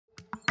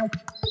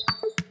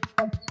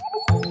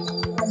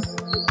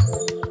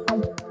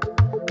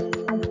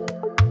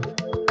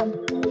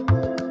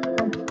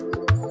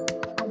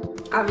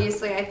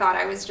Obviously, I thought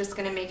I was just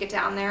gonna make it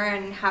down there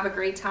and have a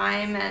great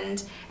time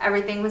and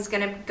everything was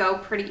gonna go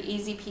pretty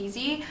easy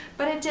peasy,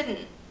 but it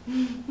didn't.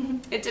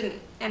 It didn't,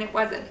 and it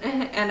wasn't.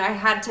 And I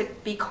had to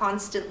be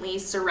constantly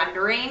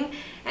surrendering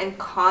and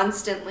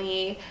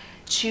constantly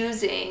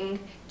choosing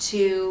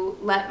to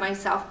let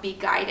myself be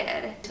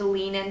guided, to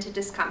lean into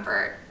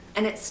discomfort.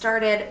 And it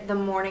started the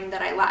morning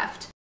that I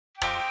left.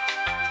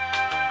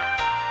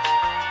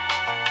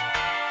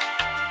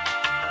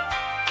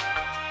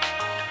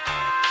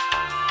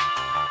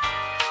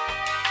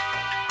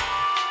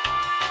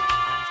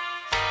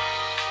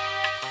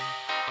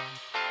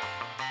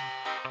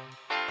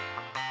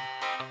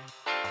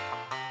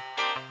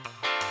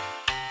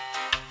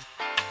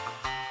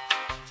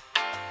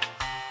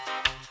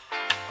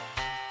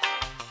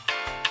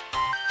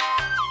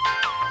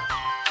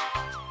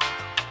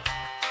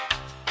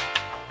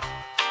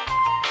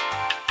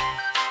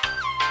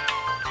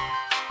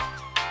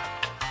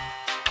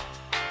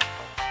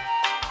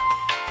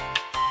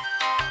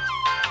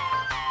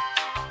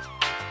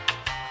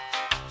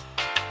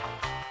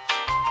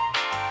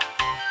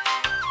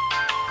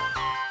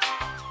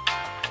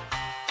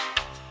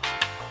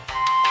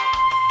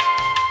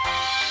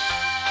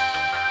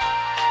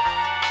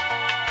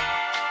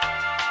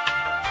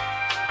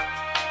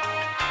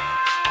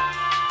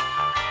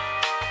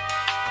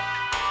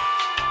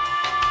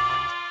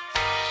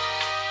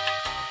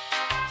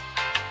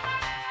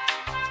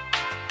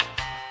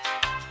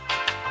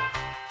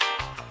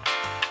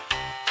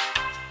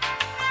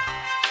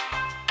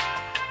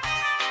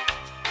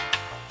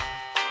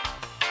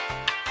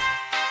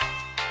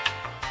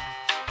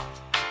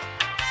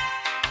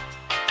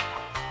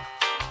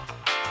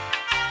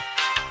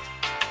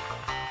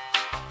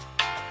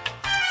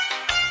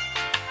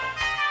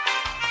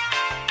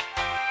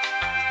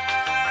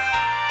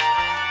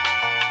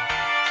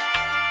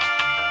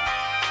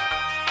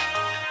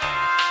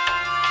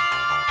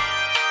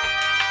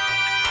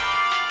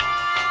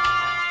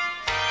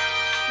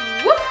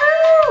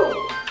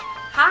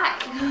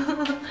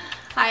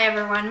 Hi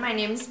everyone, my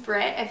name's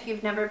Britt, if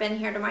you've never been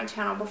here to my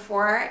channel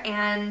before,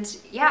 and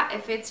yeah,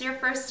 if it's your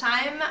first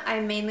time, I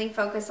mainly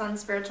focus on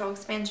spiritual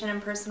expansion and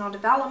personal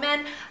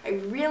development. I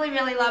really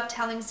love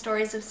telling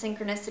stories of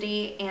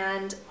synchronicity,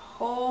 and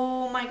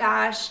oh my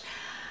gosh,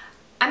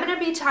 I'm going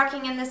to be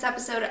talking in this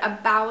episode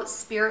about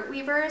Spirit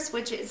Weavers,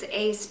 which is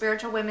a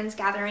spiritual women's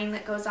gathering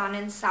that goes on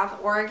in South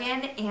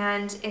Oregon,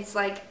 and it's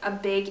like a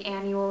big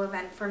annual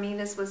event for me.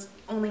 This was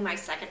only my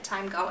second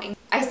time going.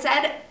 I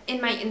said in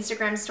my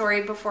Instagram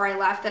story before I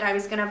left that I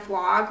was going to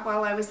vlog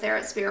while I was there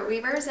at Spirit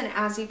Weavers, and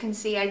as you can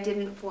see, I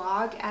didn't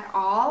vlog at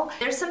all.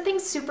 There's something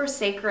super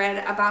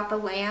sacred about the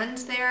land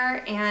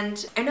there,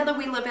 and I know that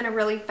we live in a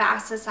really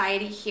fast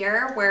society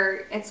here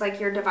where it's like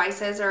your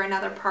devices are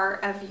another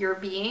part of your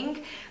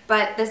being,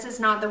 but this is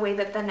not the way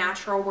that the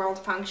natural world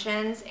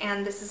functions,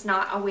 and this is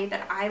not a way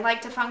that I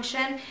like to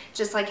function,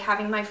 just like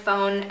having my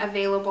phone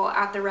available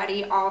at the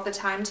ready all the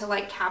time to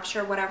like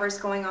capture whatever's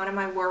going on in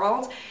my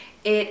world.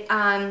 It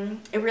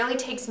really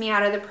takes me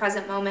out of the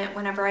present moment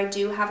whenever I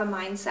do have a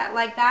mindset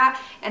like that,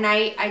 and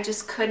I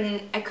just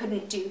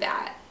couldn't do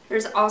that.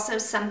 There's also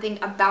something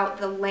about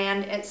the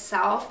land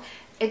itself.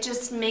 It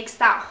just makes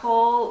that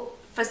whole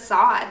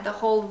facade, the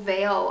whole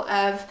veil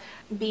of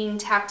being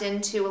tapped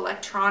into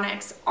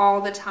electronics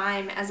all the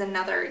time as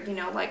another, you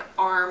know, like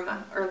arm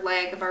or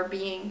leg of our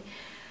being.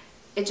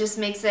 It just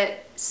makes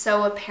it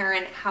so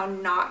apparent how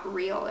not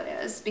real it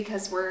is,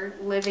 because we're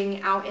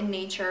living out in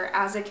nature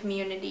as a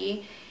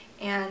community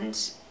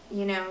and,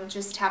 you know,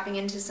 just tapping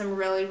into some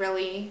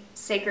really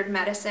sacred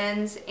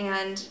medicines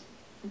and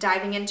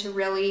diving into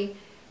really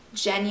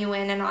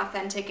genuine and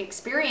authentic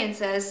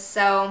experiences.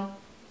 So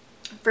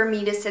for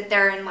me to sit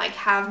there and like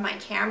have my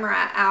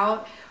camera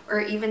out or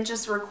even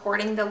just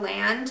recording the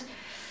land,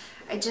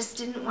 I just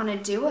didn't want to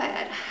do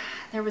it.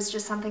 There was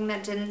just something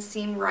that didn't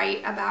seem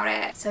right about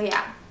it. So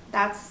yeah,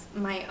 that's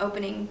my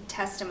opening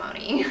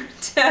testimony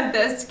to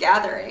this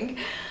gathering.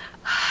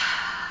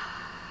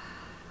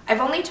 I've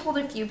only told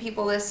a few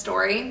people this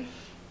story,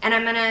 and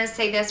I'm gonna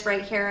say this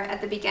right here at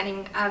the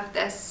beginning of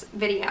this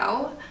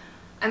video.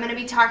 I'm gonna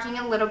be talking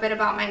a little bit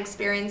about my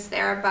experience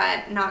there,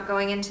 but not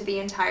going into the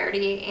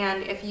entirety.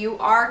 And if you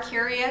are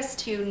curious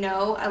to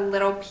know a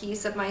little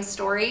piece of my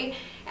story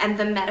and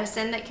the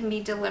medicine that can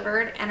be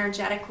delivered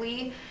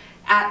energetically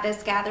at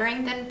this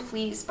gathering, then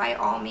please, by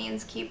all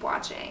means, keep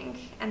watching.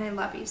 And I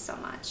love you so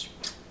much.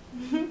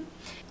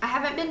 I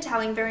haven't been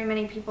telling very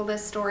many people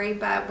this story,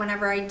 but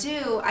whenever I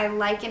do, I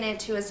liken it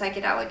to a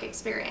psychedelic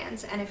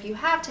experience. And if you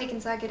have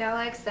taken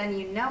psychedelics, then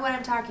you know what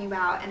I'm talking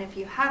about. And if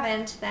you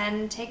haven't,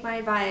 then take my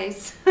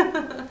advice.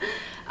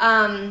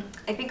 I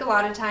think a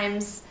lot of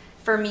times,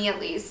 for me at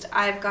least,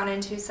 I've gone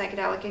into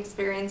psychedelic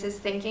experiences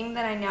thinking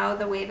that I know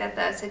the way that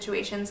the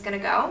situation's gonna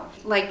go.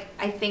 Like,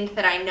 I think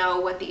that I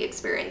know what the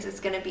experience is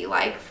gonna be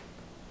like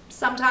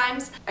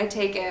Sometimes I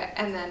take it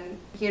and then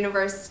the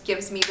universe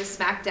gives me the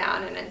smack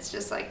down and it's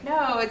just like,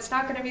 no, it's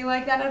not gonna be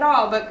like that at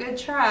all, but good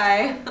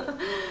try.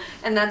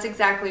 And that's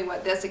exactly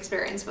what this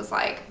experience was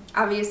like.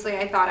 Obviously,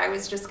 I thought I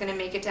was just gonna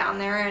make it down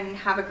there and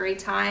have a great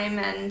time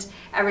and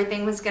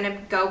everything was gonna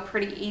go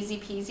pretty easy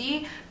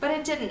peasy, but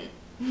it didn't.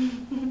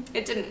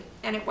 It didn't,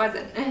 and it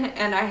wasn't.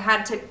 And I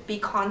had to be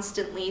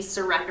constantly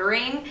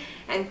surrendering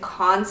and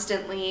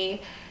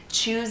constantly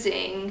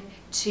choosing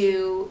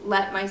to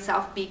let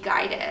myself be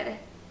guided,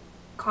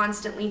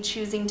 constantly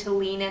choosing to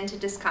lean into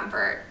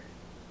discomfort.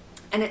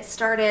 And it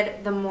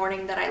started the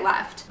morning that I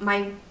left.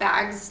 My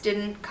bags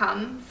didn't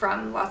come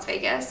from Las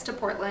Vegas to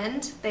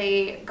Portland.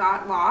 They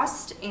got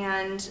lost,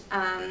 and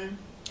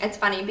it's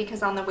funny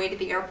because on the way to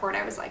the airport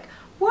I was like,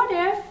 what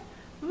if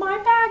my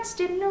bags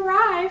didn't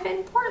arrive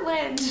in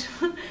Portland?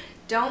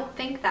 Don't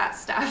think that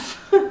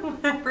stuff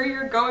whenever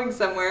you're going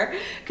somewhere,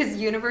 because the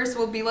universe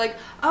will be like,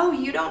 oh,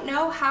 you don't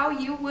know how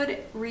you would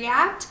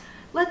react?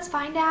 Let's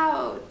find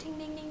out. Ding,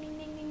 ding, ding, ding,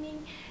 ding, ding,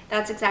 ding.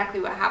 That's exactly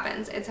what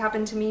happens. It's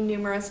happened to me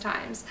numerous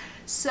times.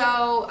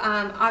 So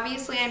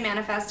obviously I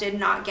manifested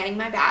not getting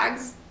my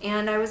bags,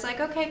 and I was like,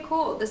 okay,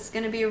 cool. This is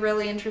going to be a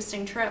really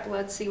interesting trip.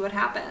 Let's see what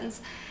happens.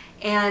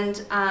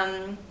 And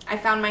I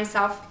found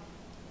myself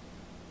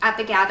at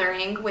the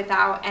gathering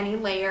without any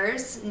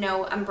layers,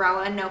 no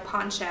umbrella, no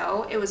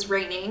poncho. It was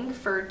raining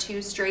for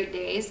 2 straight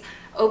days.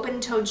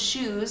 Open-toed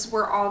shoes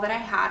were all that I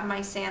had,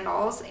 my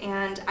sandals,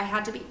 and I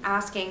had to be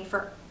asking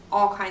for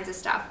all kinds of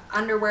stuff.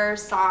 Underwear,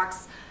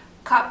 socks,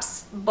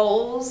 cups,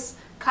 bowls,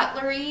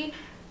 cutlery,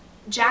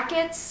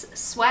 jackets,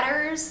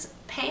 sweaters,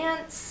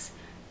 pants.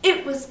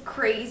 It was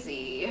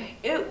crazy.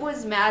 It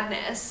was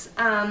madness.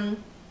 I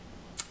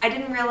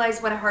didn't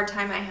realize what a hard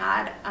time I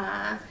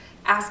had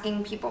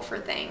asking people for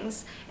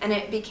things, and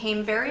it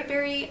became very,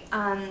 very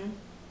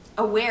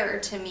aware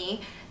to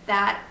me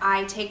that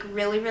I take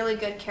really, really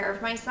good care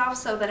of myself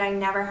so that I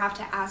never have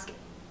to ask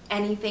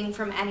anything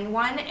from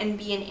anyone and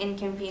be an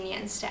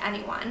inconvenience to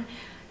anyone.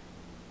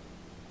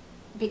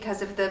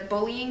 Because of the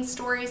bullying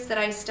stories that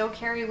I still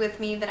carry with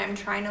me that I'm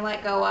trying to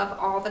let go of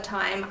all the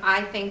time,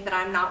 I think that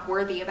I'm not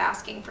worthy of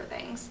asking for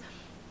things.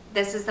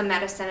 This is the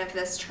medicine of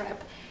this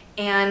trip.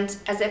 And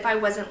as if I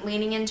wasn't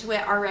leaning into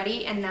it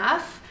already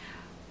enough,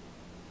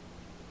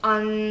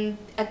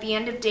 at the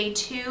end of day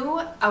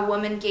 2, a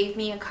woman gave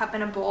me a cup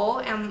and a bowl,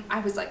 and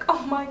I was like,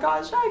 oh my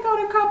gosh, I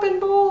got a cup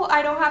and bowl.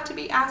 I don't have to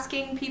be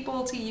asking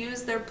people to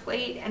use their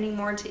plate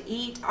anymore to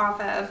eat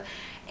off of.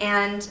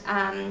 And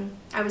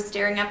I was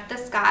staring up at the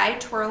sky,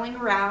 twirling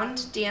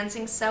around,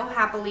 dancing so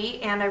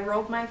happily, and I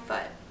rolled my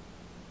foot.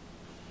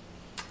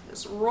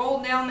 Just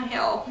rolled down the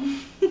hill.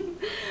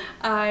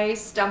 I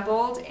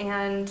stumbled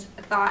and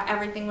thought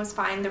everything was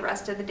fine. The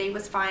rest of the day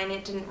was fine.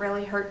 It didn't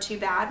really hurt too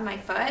bad, my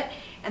foot.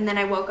 And then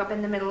I woke up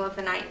in the middle of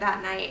the night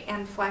that night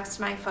and flexed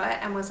my foot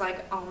and was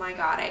like, oh my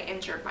God, I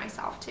injured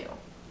myself too.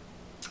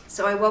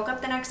 So I woke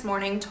up the next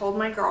morning, told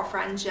my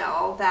girlfriend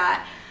Jill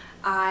that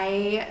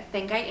I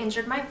think I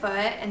injured my foot,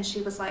 and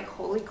she was like,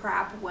 holy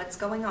crap, what's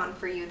going on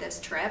for you this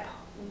trip?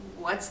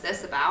 What's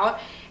this about?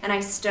 And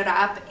I stood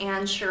up,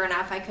 and sure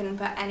enough, I couldn't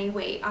put any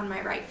weight on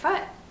my right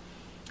foot.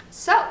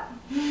 So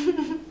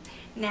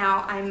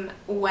now I'm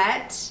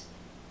wet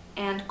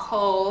and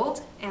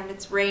cold, and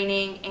it's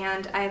raining,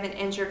 and I have an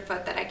injured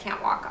foot that I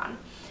can't walk on.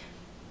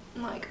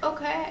 I'm like,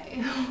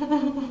 okay,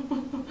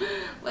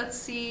 let's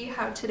see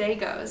how today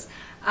goes.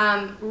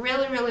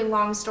 Really, really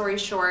long story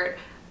short,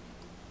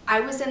 I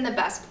was in the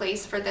best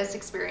place for this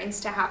experience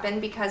to happen,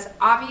 because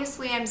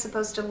obviously I'm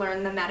supposed to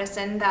learn the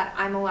medicine that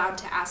I'm allowed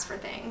to ask for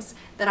things,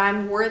 that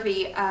I'm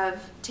worthy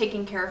of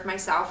taking care of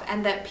myself,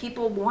 and that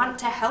people want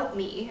to help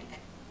me,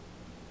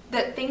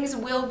 that things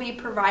will be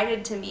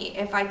provided to me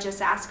if I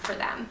just ask for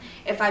them.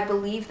 If I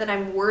believe that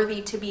I'm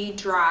worthy to be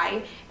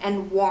dry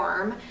and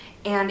warm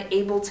and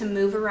able to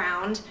move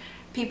around,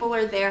 people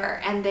are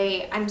there, and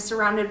I'm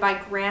surrounded by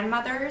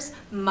grandmothers,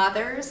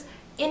 mothers,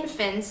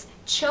 infants,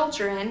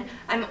 children.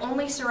 I'm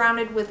only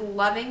surrounded with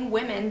loving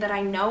women that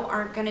I know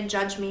aren't going to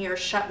judge me or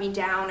shut me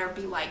down or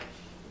be like,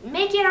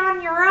 make it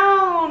on your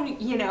own.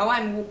 You know,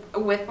 I'm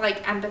with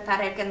like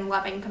empathetic and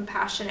loving,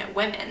 compassionate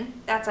women.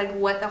 That's like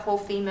what the whole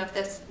theme of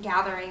this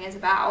gathering is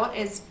about,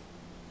 is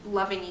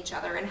loving each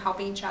other and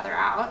helping each other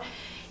out.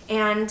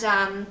 And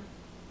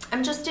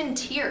I'm just in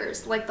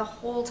tears like the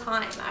whole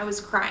time. I was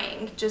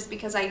crying just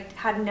because I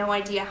had no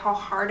idea how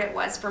hard it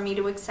was for me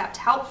to accept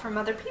help from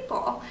other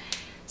people.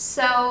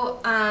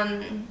 So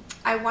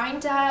I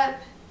wind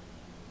up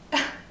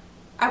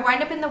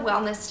in the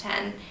wellness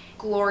tent.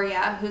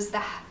 Gloria, who's the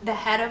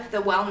head of the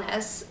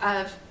wellness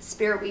of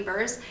Spirit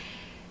Weavers,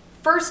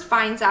 first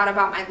finds out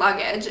about my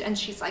luggage, and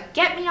she's like,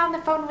 get me on the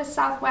phone with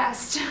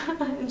Southwest.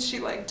 And she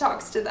like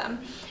talks to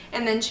them,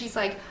 and then she's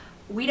like,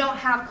 we don't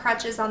have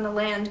crutches on the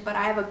land, but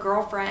I have a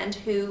girlfriend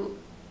who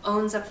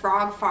owns a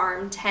frog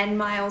farm 10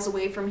 miles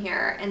away from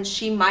here, and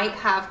she might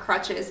have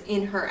crutches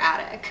in her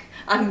attic.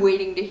 I'm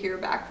waiting to hear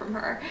back from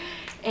her.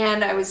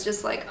 And I was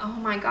just like, oh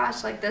my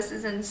gosh, like this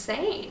is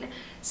insane.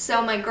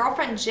 So my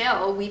girlfriend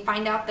Jill, we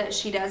find out that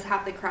she does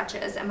have the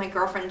crutches, and my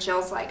girlfriend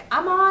Jill's like,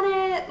 I'm on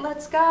it,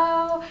 let's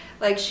go.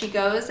 Like she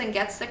goes and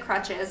gets the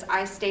crutches.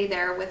 I stay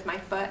there with my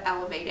foot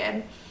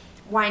elevated.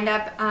 Wind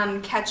up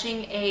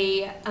catching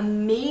a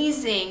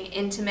amazing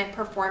intimate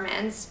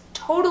performance,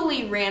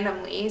 totally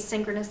randomly,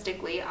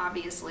 synchronistically,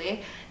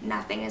 obviously,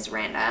 nothing is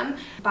random,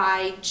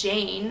 by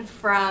Jane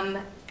from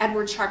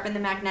Edward Sharpe and the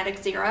Magnetic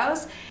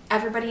Zeros.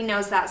 Everybody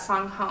knows that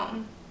song,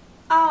 Home.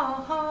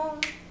 Oh, home,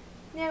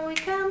 yeah, we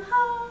come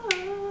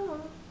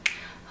home.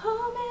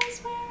 Home is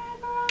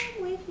wherever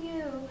I'm with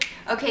you.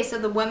 Okay, so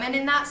the woman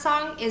in that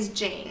song is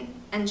Jane,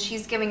 and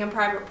she's giving a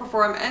private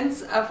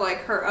performance of like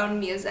her own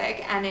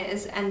music, and it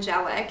is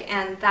angelic.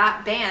 And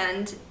that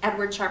band,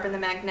 Edward Sharpe and the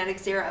Magnetic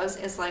Zeros,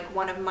 is like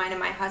one of mine and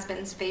my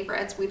husband's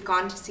favorites. We've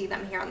gone to see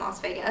them here in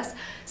Las Vegas.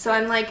 So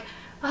I'm like,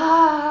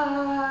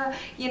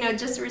 you know,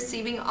 just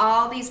receiving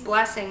all these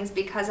blessings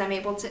because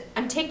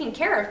I'm taking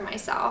care of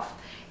myself.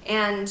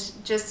 And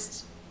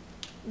just,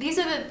 these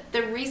are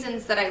the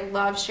reasons that I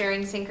love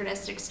sharing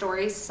synchronistic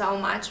stories so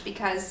much,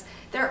 because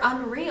they're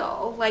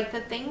unreal. Like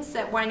the things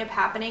that wind up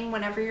happening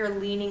whenever you're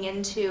leaning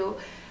into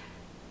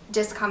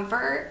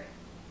discomfort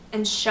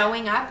and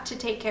showing up to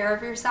take care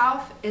of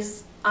yourself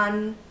is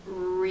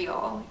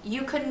unreal.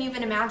 You couldn't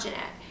even imagine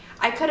it.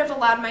 I could have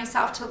allowed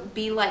myself to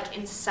be like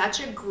in such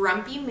a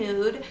grumpy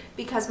mood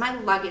because my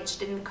luggage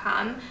didn't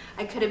come.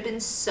 I could have been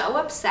so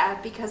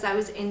upset because I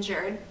was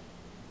injured.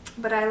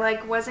 But I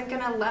like wasn't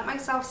gonna let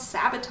myself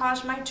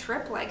sabotage my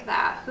trip like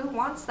that. Who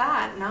wants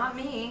that? Not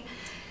me.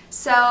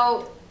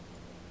 So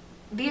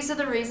these are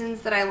the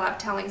reasons that I love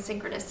telling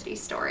synchronicity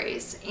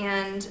stories.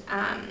 And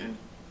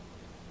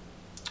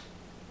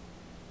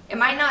it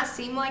might not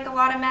seem like a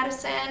lot of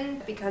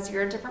medicine because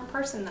you're a different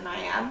person than I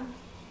am.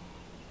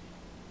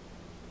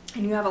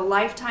 And you have a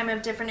lifetime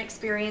of different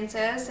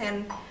experiences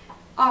and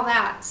all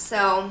that.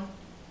 So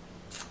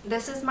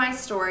this is my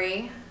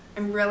story.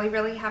 I'm really,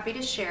 really happy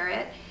to share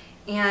it.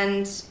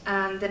 And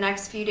the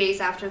next few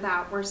days after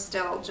that, we're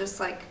still just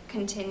like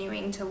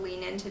continuing to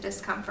lean into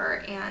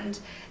discomfort. And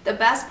the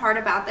best part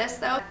about this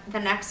though, the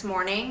next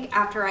morning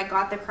after I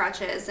got the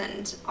crutches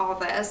and all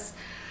this,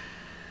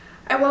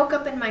 I woke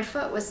up and my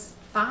foot was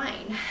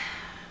fine.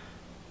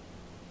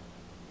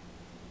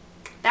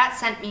 That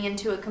sent me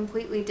into a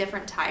completely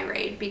different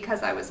tirade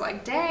because I was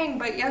like, dang,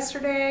 but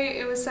yesterday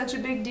it was such a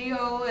big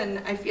deal and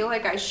I feel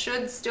like I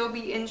should still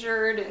be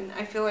injured and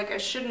I feel like I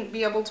shouldn't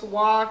be able to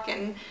walk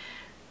and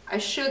I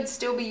should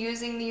still be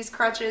using these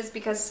crutches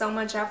because so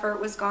much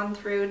effort was gone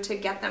through to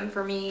get them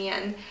for me.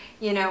 And,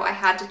 you know, I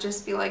had to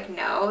just be like,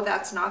 no,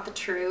 that's not the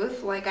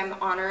truth. Like, I'm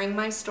honoring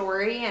my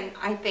story. And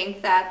I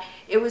think that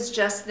it was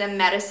just the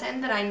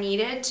medicine that I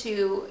needed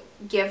to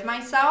give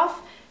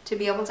myself to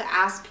be able to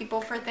ask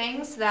people for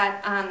things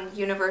that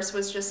universe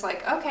was just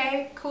like,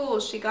 okay, cool,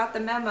 she got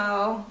the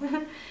memo.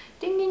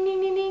 Ding, ding,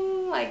 ding, ding,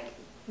 ding. Like,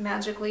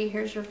 magically,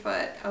 here's your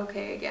foot.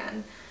 Okay,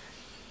 again.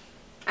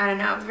 I don't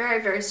know,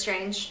 very, very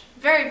strange.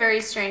 Very,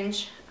 very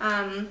strange.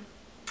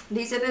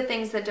 These are the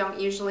things that don't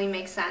usually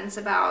make sense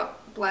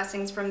about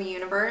blessings from the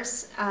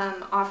universe.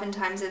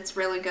 Oftentimes it's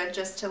really good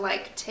just to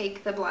like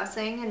take the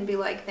blessing and be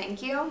like,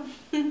 thank you,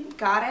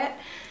 got it.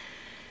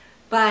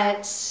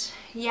 But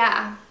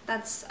yeah,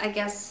 that's, I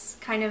guess,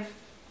 kind of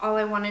all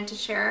I wanted to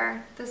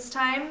share this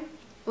time.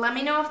 Let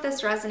me know if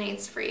this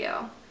resonates for you.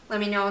 Let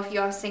me know if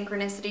you have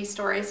synchronicity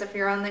stories of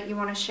your own that you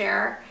want to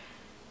share.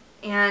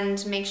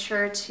 And make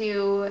sure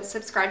to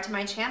subscribe to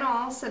my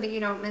channel so that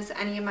you don't miss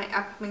any of my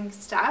upcoming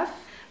stuff.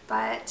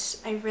 But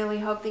I really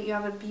hope that you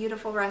have a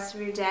beautiful rest of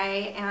your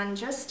day, and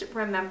just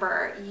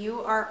remember,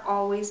 you are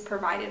always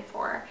provided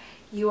for.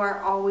 You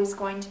are always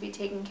going to be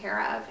taken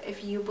care of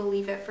if you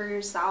believe it for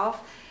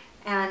yourself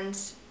and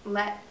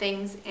let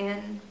things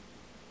in.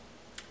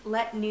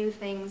 Let new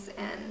things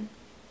in.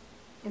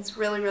 It's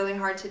really, really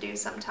hard to do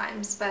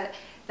sometimes, but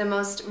the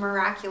most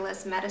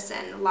miraculous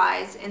medicine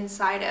lies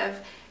inside of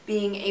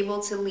being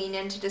able to lean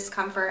into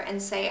discomfort and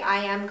say, I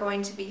am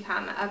going to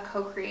become a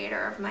co-creator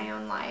of my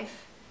own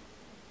life.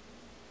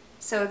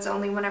 So it's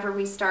only whenever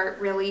we start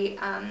really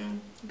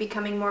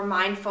becoming more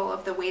mindful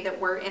of the way that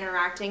we're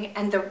interacting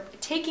and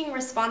taking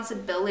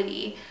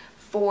responsibility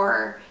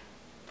for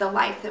the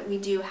life that we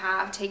do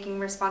have, taking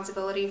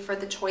responsibility for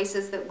the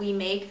choices that we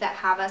make that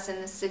have us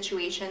in the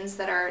situations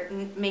that are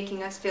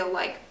making us feel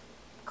like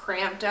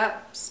cramped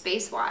up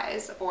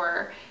space-wise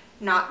or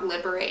not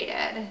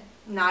liberated,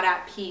 not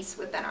at peace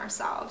within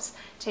ourselves.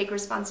 Take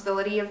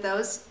responsibility of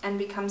those and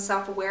become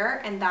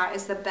self-aware, and that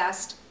is the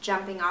best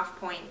jumping off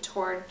point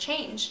toward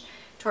change,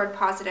 toward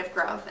positive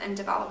growth and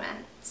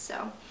development.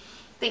 So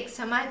thanks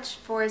so much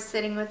for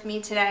sitting with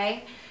me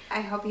today.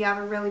 I hope you have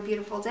a really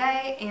beautiful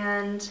day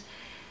and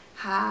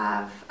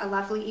have a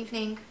lovely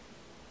evening.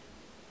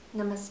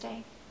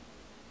 Namaste.